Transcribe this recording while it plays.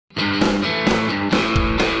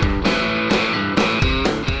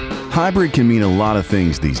Hybrid can mean a lot of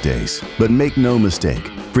things these days, but make no mistake,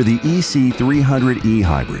 for the EC300E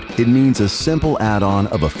hybrid, it means a simple add-on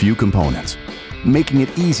of a few components, making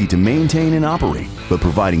it easy to maintain and operate, but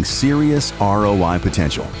providing serious ROI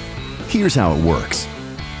potential. Here's how it works.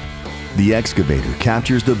 The Excavator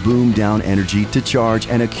captures the boom-down energy to charge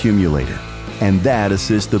an accumulator, and that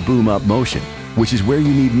assists the boom-up motion, which is where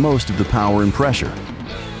you need most of the power and pressure.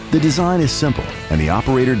 The design is simple, and the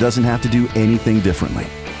operator doesn't have to do anything differently.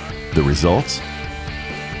 The results?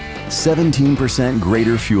 17%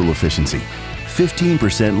 greater fuel efficiency,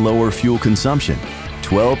 15% lower fuel consumption,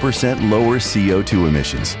 12% lower CO2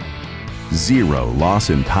 emissions, 0 loss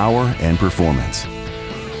in power and performance.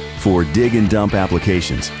 For dig and dump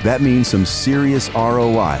applications, that means some serious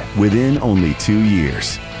ROI within only 2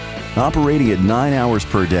 years. Operating at 9 hours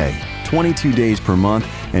per day, 22 days per month,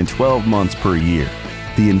 and 12 months per year,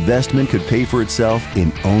 the investment could pay for itself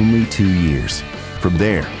in only 2 years. From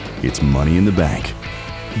there, it's money in the bank.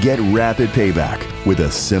 Get rapid payback with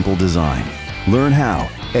a simple design. Learn how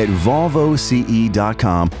at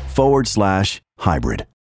volvoce.com/hybrid.